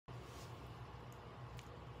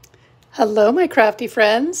Hello, my crafty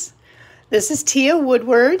friends. This is Teah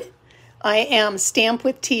Woodward. I am Stamp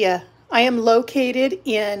with Teah. I am located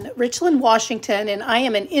in Richland, Washington, and I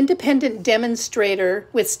am an independent demonstrator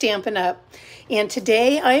with Stampin Up. And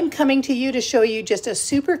today I am coming to you to show you just a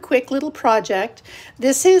super quick little project.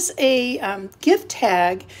 This is a gift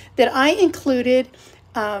tag that I included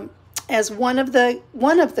as one of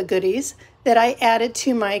the goodies that I added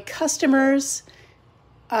to my customers'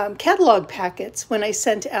 catalog packets when I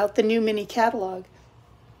sent out the new mini catalog.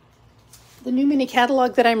 The new mini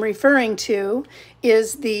catalog that I'm referring to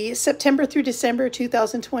is the September through December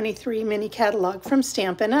 2023 mini catalog from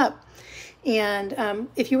Stampin Up. And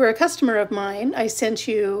if you were a customer of mine, I sent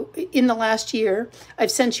you, in the last year, I've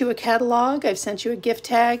sent you a catalog, I've sent you a gift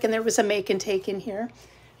tag, and there was a make and take in here.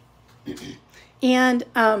 And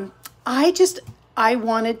I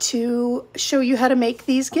wanted to show you how to make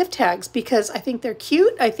these gift tags because I think they're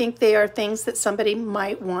cute. I think they are things that somebody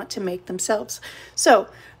might want to make themselves. So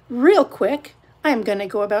real quick, I'm going to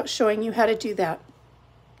go about showing you how to do that.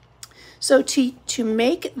 So to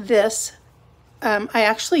make this, I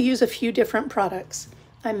actually use a few different products.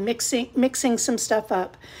 I'm mixing some stuff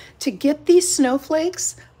up. To get these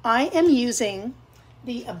snowflakes, I am using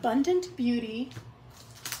the Abundant Beauty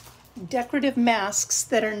Decorative Masks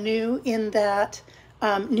that are new in that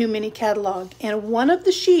new mini catalog. And one of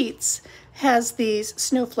the sheets has these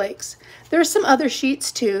snowflakes. There are some other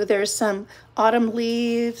sheets too. There's some autumn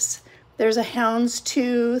leaves, there's a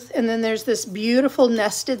houndstooth, and then there's this beautiful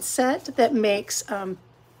nested set that makes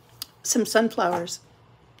some sunflowers.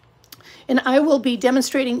 And I will be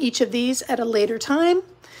demonstrating each of these at a later time,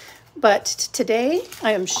 but today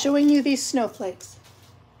I am showing you these snowflakes.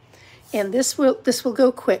 And this will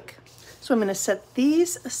go quick. So I'm going to set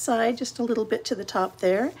these aside just a little bit to the top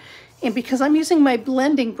there. And because I'm using my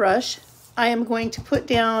blending brush, I am going to put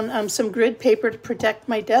down some grid paper to protect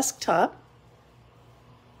my desktop.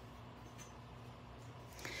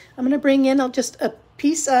 I'm going to bring in just a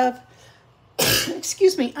piece of,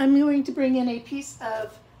 excuse me, I'm going to bring in a piece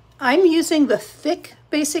of, I'm using the thick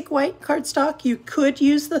basic white cardstock. You could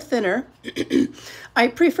use the thinner. I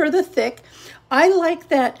prefer the thick. I like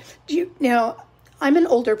that. Now, I'm an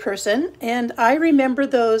older person, and I remember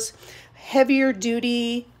those heavier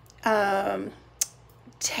duty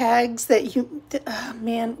tags that you,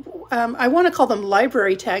 I want to call them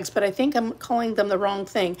library tags, but I think I'm calling them the wrong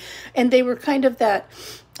thing. And they were kind of that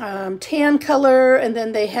tan color, and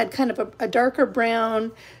then they had kind of a darker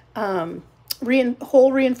brown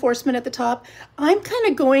hole reinforcement at the top. I'm kind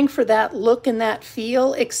of going for that look and that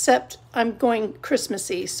feel, except I'm going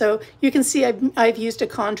Christmassy. So you can see I've used a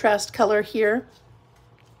contrast color here.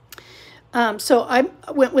 So I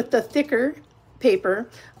went with the thicker paper.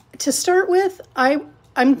 To start with,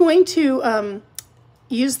 I'm going to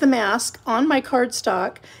use the mask on my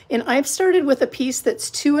cardstock, and I've started with a piece that's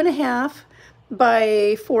 2.5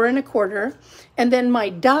 by 4 1/4, and then my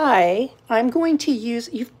die, I'm going to use,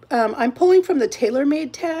 I'm pulling from the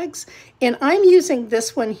TaylorMade tags, and I'm using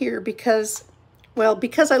this one here because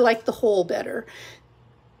I like the hole better.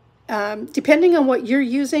 Depending on what you're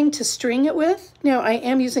using to string it with. Now, I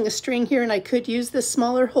am using a string here, and I could use this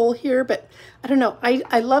smaller hole here, but I don't know.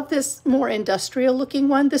 I love this more industrial looking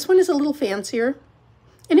one. This one is a little fancier,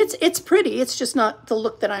 and it's pretty. It's just not the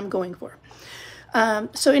look that I'm going for.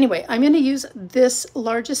 So anyway, I'm going to use this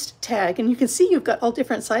largest tag, and you can see you've got all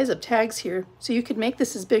different size of tags here, so you could make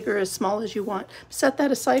this as big or as small as you want. Set that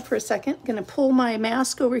aside for a second. I'm going to pull my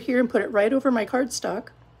mask over here and put it right over my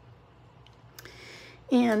cardstock.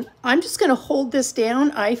 And I'm just going to hold this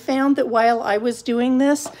down. I found that while I was doing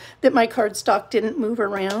this, that my cardstock didn't move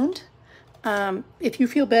around. If you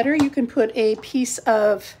feel better, you can put a piece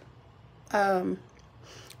of a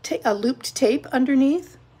looped tape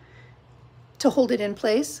underneath to hold it in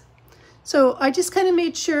place. So I just kind of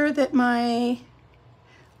made sure that my,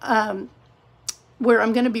 where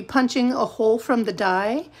I'm going to be punching a hole from the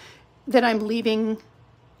die, that I'm leaving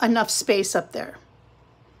enough space up there.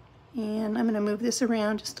 And I'm going to move this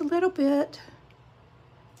around just a little bit.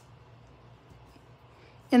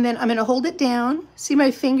 And then I'm going to hold it down. See, my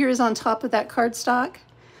finger is on top of that cardstock.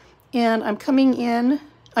 And I'm coming in,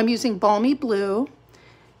 I'm using Balmy Blue.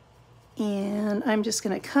 And I'm just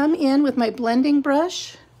going to come in with my blending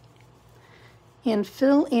brush and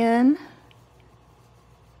fill in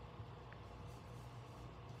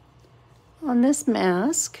on this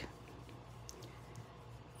mask.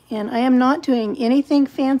 And I am not doing anything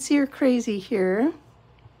fancy or crazy here.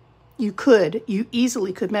 You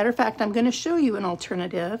easily could. Matter of fact, I'm going to show you an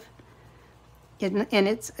alternative. And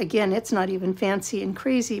it's, again, it's not even fancy and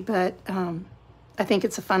crazy, but I think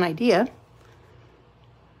it's a fun idea.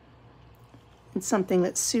 It's something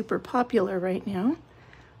that's super popular right now.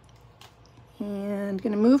 And I'm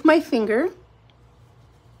going to move my finger.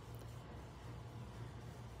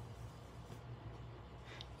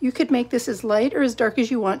 You could make this as light or as dark as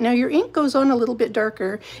you want. Now your ink goes on a little bit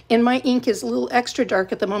darker, and my ink is a little extra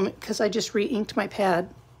dark at the moment because I just re-inked my pad.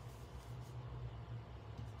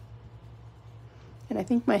 And I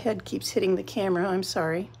think my head keeps hitting the camera, I'm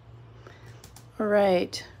sorry. All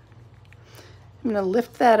right, I'm gonna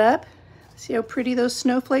lift that up. See how pretty those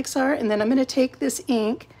snowflakes are? And then I'm gonna take this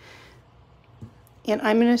ink and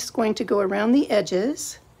I'm just going to go around the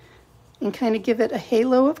edges and kind of give it a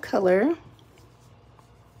halo of color.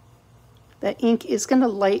 That ink is going to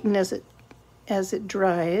lighten as it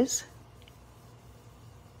dries.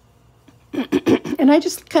 And I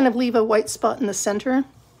just kind of leave a white spot in the center.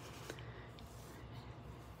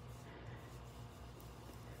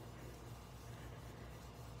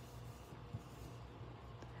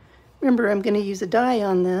 Remember, I'm going to use a dye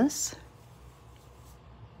on this.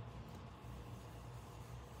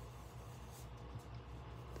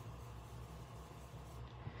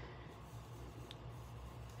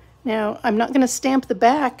 Now, I'm not going to stamp the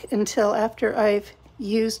back until after I've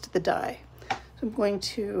used the dye. So I'm going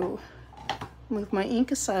to move my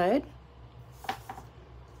ink aside.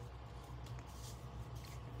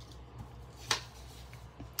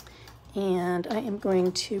 And I am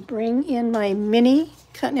going to bring in my mini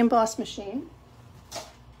cut and emboss machine.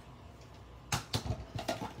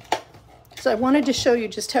 So I wanted to show you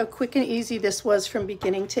just how quick and easy this was from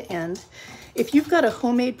beginning to end. If you've got a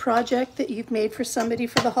homemade project that you've made for somebody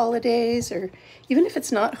for the holidays, or even if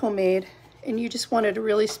it's not homemade and you just wanted a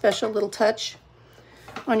really special little touch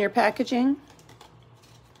on your packaging,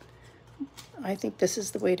 I think this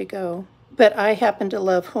is the way to go. But I happen to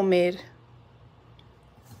love homemade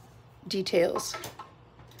details.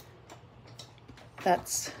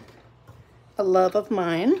 That's a love of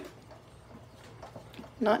mine,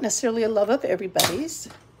 not necessarily a love of everybody's.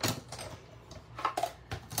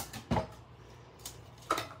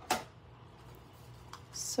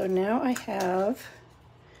 So now I have,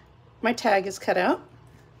 my tag is cut out.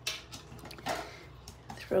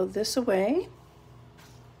 Throw this away.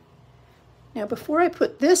 Now before I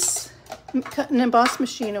put this cut and emboss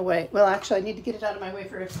machine away, well actually I need to get it out of my way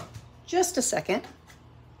for just a second.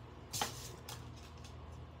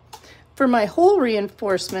 For my hole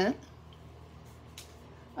reinforcement,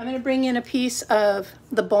 I'm going to bring in a piece of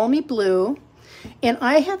the Balmy Blue, and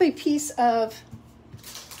I have a piece of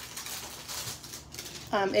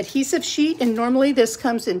adhesive sheet, and normally this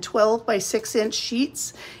comes in 12 by 6 inch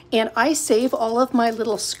sheets, and I save all of my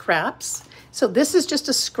little scraps. So this is just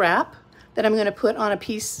a scrap that I'm going to put on a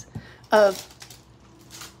piece of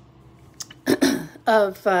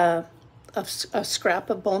a scrap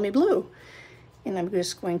of Balmy Blue. And I'm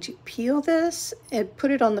just going to peel this and put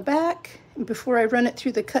it on the back before I run it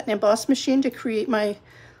through the cut and emboss machine to create my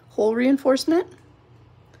hole reinforcement.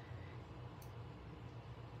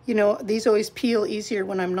 You know, these always peel easier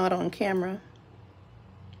when I'm not on camera.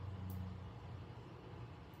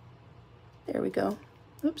 There we go.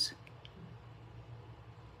 Oops.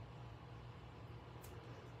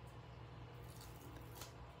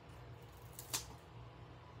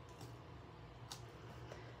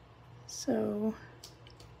 So,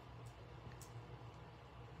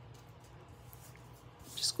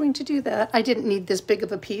 I'm just going to do that. I didn't need this big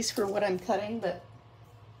of a piece for what I'm cutting, but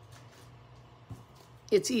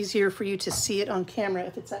it's easier for you to see it on camera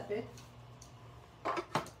if it's that big.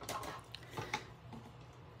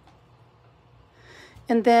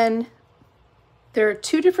 And then there are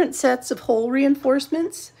two different sets of hole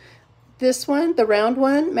reinforcements. This one, the round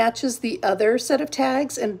one, matches the other set of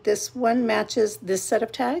tags, and this one matches this set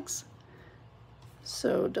of tags.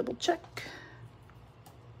 So double check.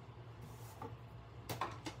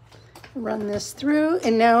 Run this through,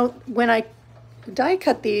 and now when I die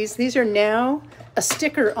cut these are now a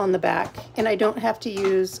sticker on the back, and I don't have to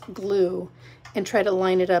use glue and try to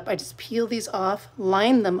line it up. I just peel these off,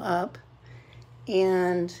 line them up,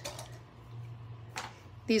 and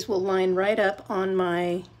these will line right up on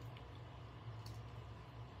my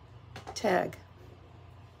tag.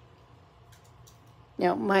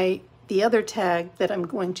 Now the other tag that I'm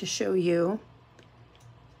going to show you,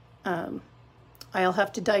 I'll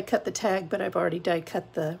have to die cut the tag, but I've already die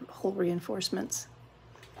cut the hole reinforcements.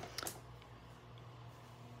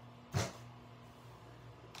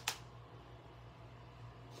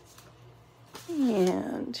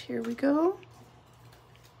 And here we go.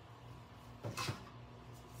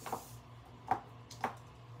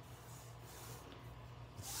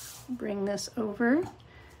 Bring this over.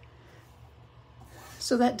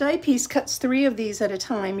 So that die piece cuts 3 of these at a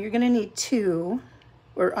time. You're going to need 2,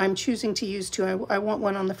 or I'm choosing to use 2. I want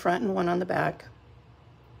one on the front and one on the back.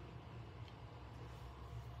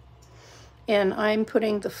 And I'm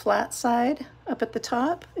putting the flat side up at the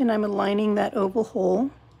top, and I'm aligning that oval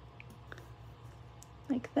hole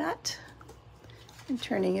like that, and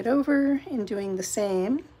turning it over and doing the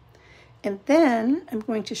same. And then I'm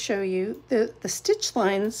going to show you the stitch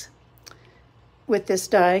lines with this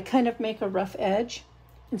die kind of make a rough edge.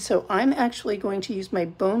 And so I'm actually going to use my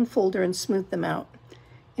bone folder and smooth them out.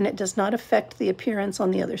 And it does not affect the appearance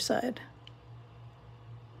on the other side.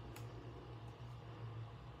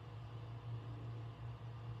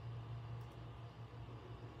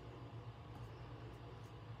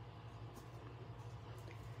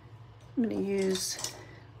 I'm going to use,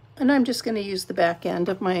 and I'm just going to use the back end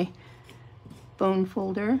of my bone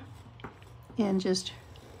folder and just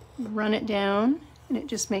run it down, and it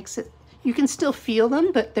just makes it, you can still feel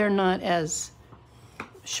them, but they're not as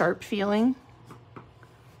sharp feeling.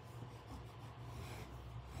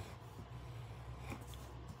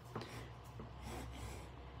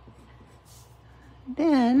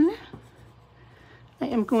 Then I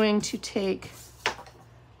am going to take,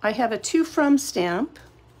 I have a To From stamp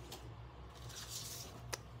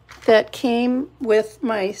that came with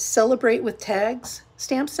my Celebrate with Tags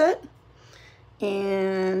stamp set.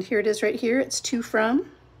 And here it is right here, it's To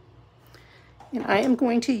From. And I am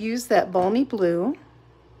going to use that Balmy Blue.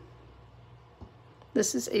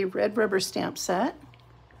 This is a red rubber stamp set.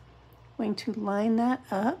 I'm going to line that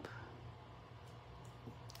up.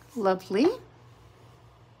 Lovely.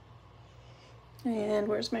 And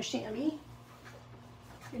where's my chamois?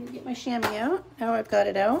 Didn't get my chamois out. Now I've got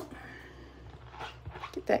it out.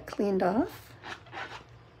 Get that cleaned off,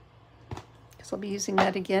 because I'll be using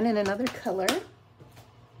that again in another color.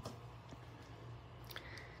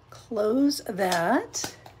 Close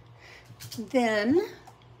that. Then,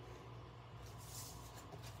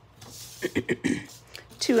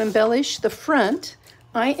 to embellish the front,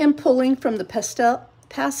 I am pulling from the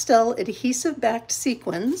pastel adhesive backed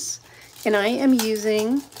sequins, and I am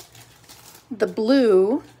using the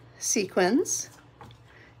blue sequins,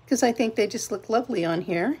 because I think they just look lovely on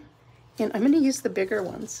here. And I'm going to use the bigger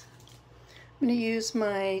ones. I'm going to use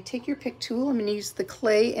my Take Your Pick tool. I'm going to use the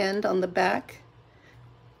clay end on the back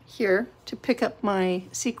here to pick up my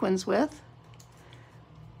sequins with.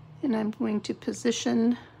 And I'm going to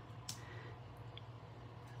position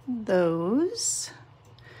those.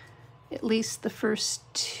 At least the first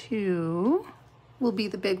 2 will be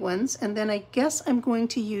the big ones. And then I guess I'm going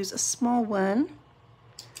to use a small one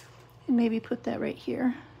and maybe put that right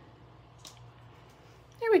here.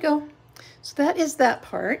 There we go. So that is that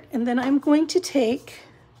part. And then I'm going to take,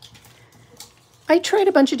 I tried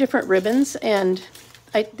a bunch of different ribbons, and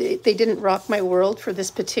they didn't rock my world for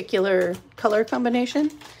this particular color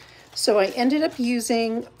combination. So I ended up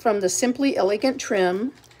using from the Simply Elegant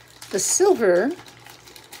trim, the silver,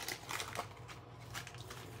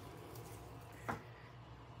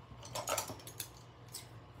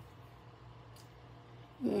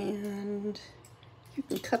 and you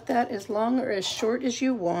can cut that as long or as short as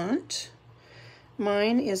you want.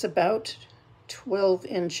 Mine is about 12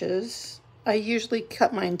 inches. I usually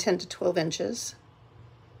cut mine 10 to 12 inches.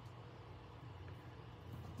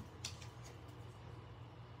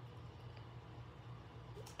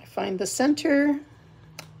 I find the center,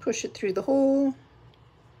 push it through the hole,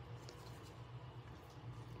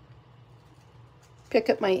 pick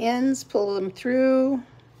up my ends, pull them through,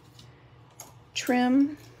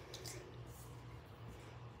 trim,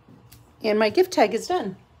 and my gift tag is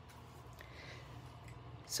done.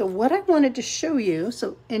 So what I wanted to show you,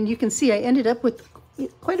 and you can see I ended up with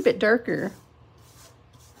quite a bit darker,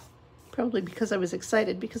 probably because I was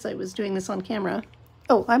excited because I was doing this on camera.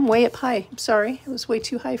 Oh, I'm way up high. I'm sorry, it was way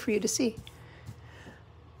too high for you to see.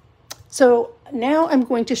 So now I'm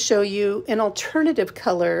going to show you an alternative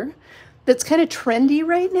color that's kind of trendy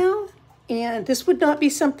right now. And this would not be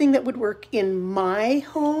something that would work in my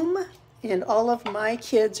home. And all of my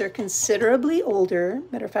kids are considerably older.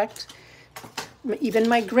 Matter of fact, even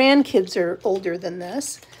my grandkids are older than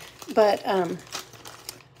this. But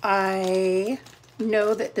I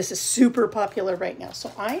know that this is super popular right now.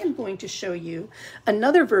 So I am going to show you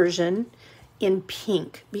another version in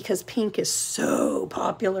pink, because pink is so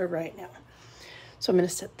popular right now. So I'm going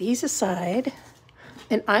to set these aside,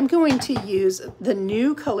 and I'm going to use the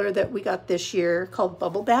new color that we got this year called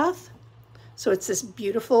Bubble Bath. So it's this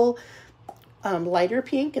beautiful lighter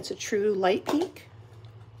pink. It's a true light pink.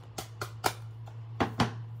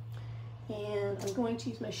 And I'm going to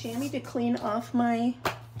use my chamois to clean off my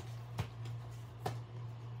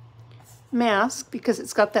mask because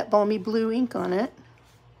it's got that balmy blue ink on it.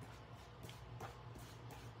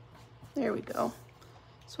 There we go.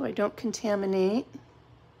 So I don't contaminate.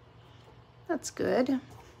 That's good.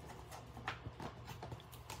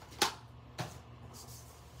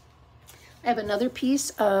 I have another piece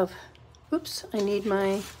of, oops, I need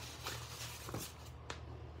my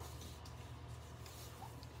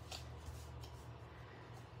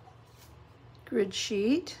grid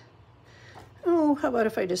sheet. Oh, how about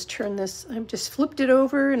if I just turn this, I've just flipped it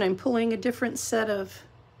over and I'm pulling a different set of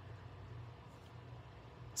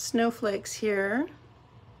snowflakes here.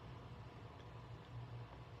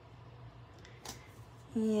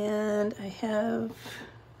 And I have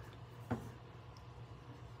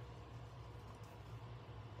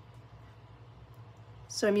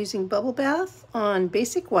so I'm using Bubble Bath on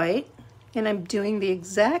basic white, and I'm doing the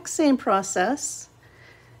exact same process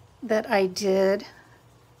that I did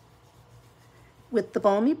with the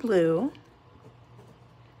balmy blue.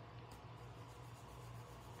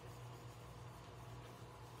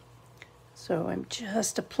 So I'm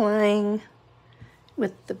just applying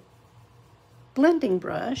with the blending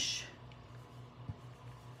brush.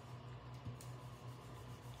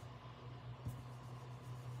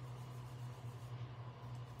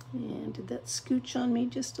 And did that scooch on me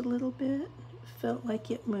just a little bit? It felt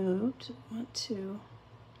like it moved. I want to.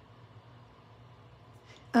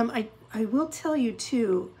 I will tell you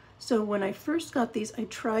too, so when I first got these, I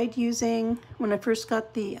tried using, when I first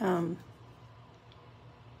got the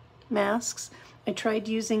masks, I tried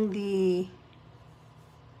using the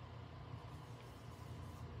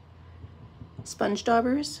sponge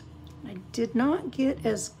daubers. I did not get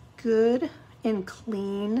as good and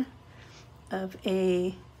clean of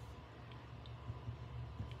a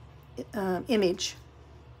image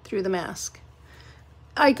through the mask.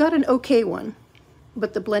 I got an okay one,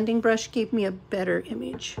 but the blending brush gave me a better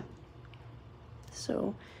image.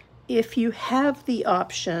 So if you have the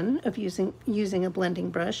option of using a blending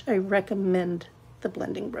brush, I recommend the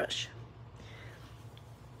blending brush.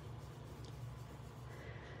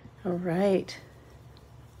 All right.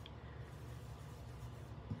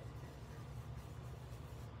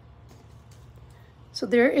 So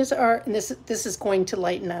there is our, and this is going to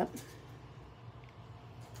lighten up.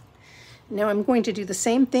 Now I'm going to do the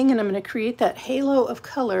same thing, and I'm going to create that halo of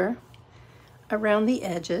color around the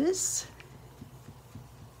edges.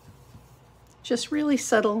 Just really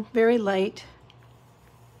subtle, very light.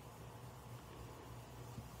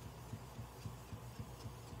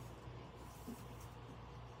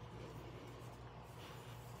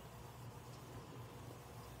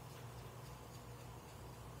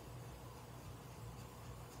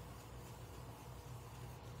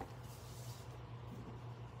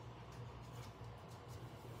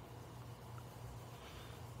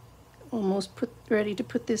 Almost ready to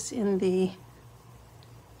put this in the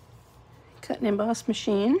cut and emboss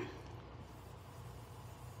machine.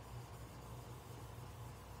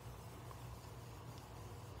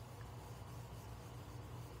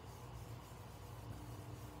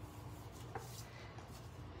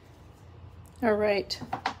 All right.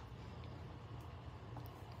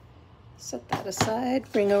 Set that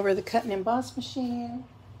aside, bring over the cut and emboss machine.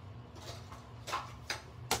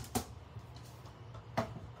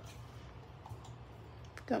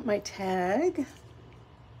 Got my tag.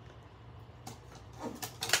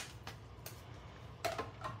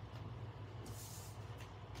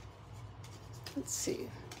 Let's see.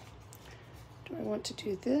 Do I want to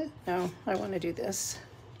do this? No, I want to do this.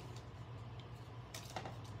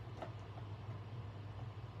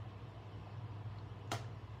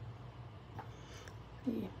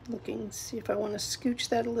 Looking, see if I want to scooch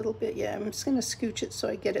that a little bit. Yeah, I'm just going to scooch it so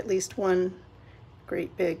I get at least one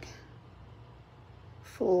great big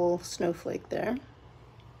full snowflake there.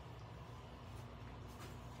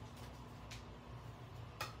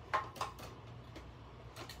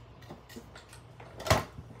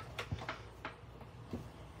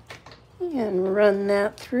 And run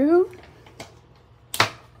that through.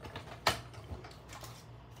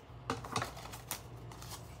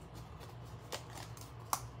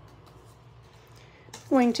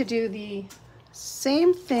 Going to do the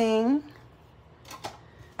same thing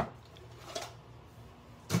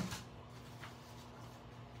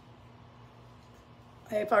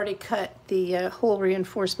I've already cut the hole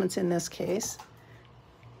reinforcements in this case.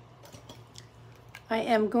 I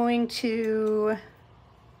am going to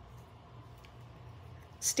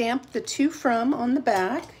stamp the to from on the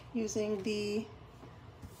back using the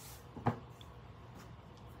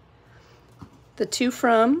to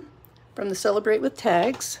from the Celebrate with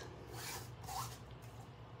Tags.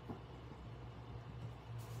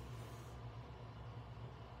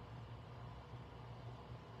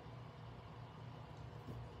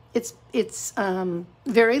 It's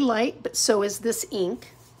very light, but so is this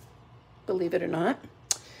ink, believe it or not.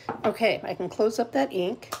 Okay, I can close up that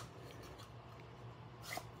ink.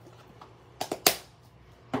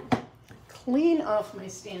 Clean off my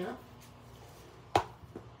stamp.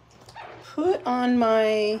 Put on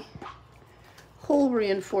my hole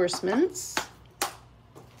reinforcements.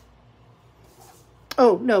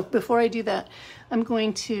 Oh, no, before I do that, I'm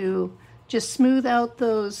going to just smooth out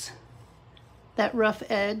that rough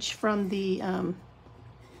edge from the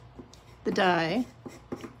die.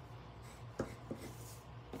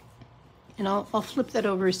 And I'll flip that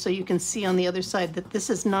over so you can see on the other side that this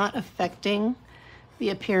is not affecting the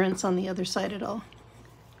appearance on the other side at all.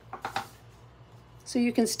 So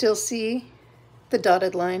you can still see the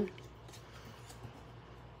dotted line.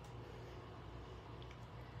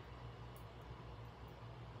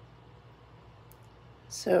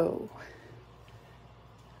 So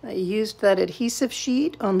I used that adhesive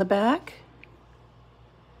sheet on the back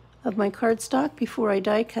of my cardstock before I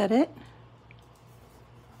die cut it.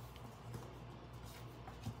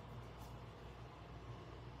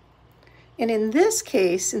 And in this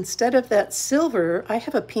case, instead of that silver, I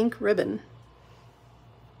have a pink ribbon.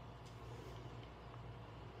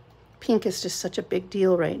 Pink is just such a big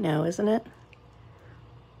deal right now, isn't it?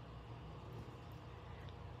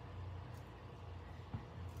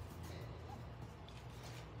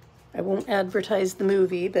 I won't advertise the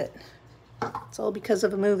movie, but it's all because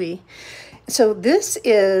of a movie. So this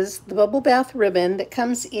is the bubble bath ribbon that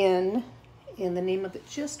comes in, and the name of it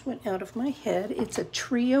just went out of my head. It's a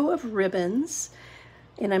trio of ribbons,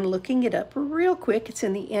 and I'm looking it up real quick. It's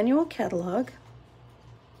in the annual catalog,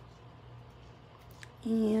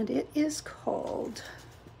 and it is called,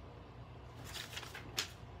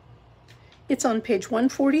 it's on page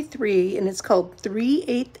 143, and it's called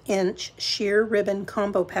 3/8 inch sheer ribbon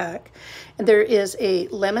combo pack. And there is a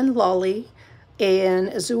lemon lolly, an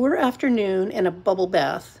azure afternoon, and a bubble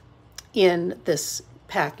bath in this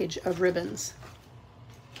package of ribbons.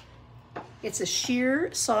 It's a sheer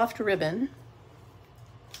soft ribbon.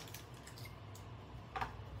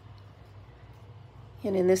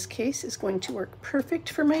 And in this case, it's going to work perfect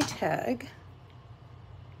for my tag.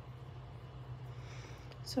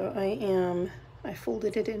 So I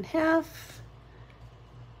folded it in half,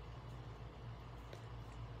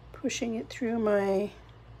 pushing it through my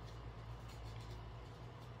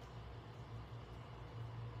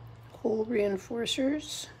hole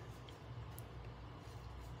reinforcers,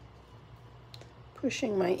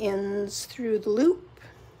 pushing my ends through the loop,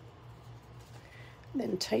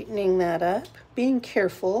 then tightening that up, being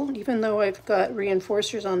careful. Even though I've got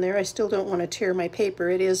reinforcers on there, I still don't want to tear my paper.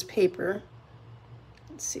 It is paper.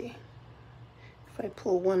 Let's see, if I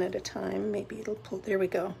pull one at a time, maybe it'll pull, there we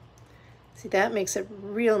go. See, that makes a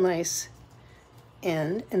real nice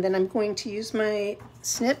end. And then I'm going to use my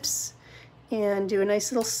snips and do a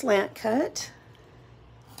nice little slant cut.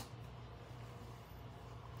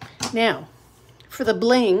 Now, for the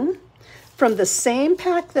bling, from the same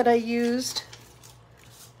pack that I used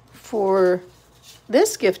for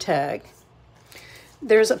this gift tag,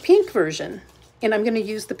 there's a pink version, and I'm going to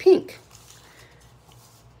use the pink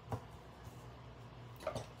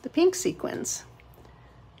sequins.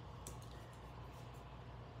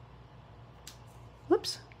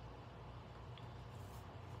 Whoops.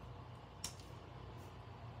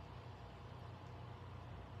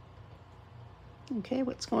 Okay,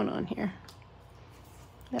 what's going on here?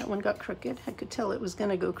 That one got crooked. I could tell it was going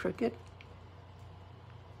to go crooked.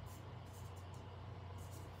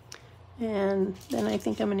 And then I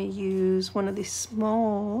think I'm going to use one of these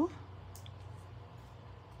small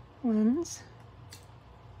ones.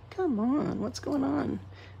 Come on, what's going on?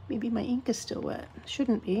 Maybe my ink is still wet.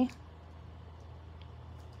 Shouldn't be.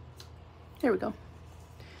 There we go.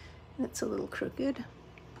 That's a little crooked.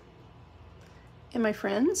 And my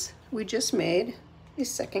friends, we just made a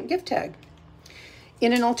second gift tag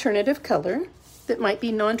in an alternative color that might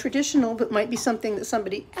be non-traditional, but might be something that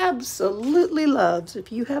somebody absolutely loves.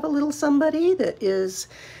 If you have a little somebody that is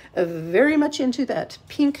very much into that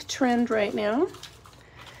pink trend right now,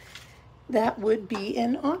 that would be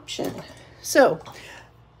an option. So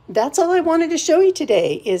that's all I wanted to show you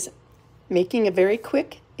today, is making a very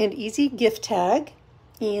quick and easy gift tag.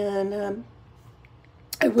 And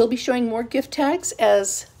I will be showing more gift tags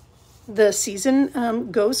as the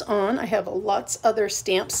season goes on. I have lots other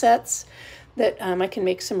stamp sets that I can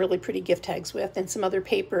make some really pretty gift tags with, and some other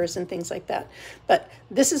papers and things like that. But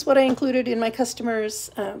this is what I included in my customers'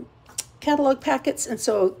 catalog packets, and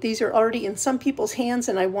so these are already in some people's hands,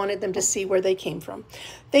 and I wanted them to see where they came from.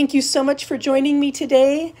 Thank you so much for joining me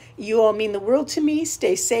today. You all mean the world to me.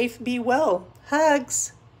 Stay safe, be well.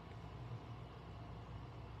 Hugs.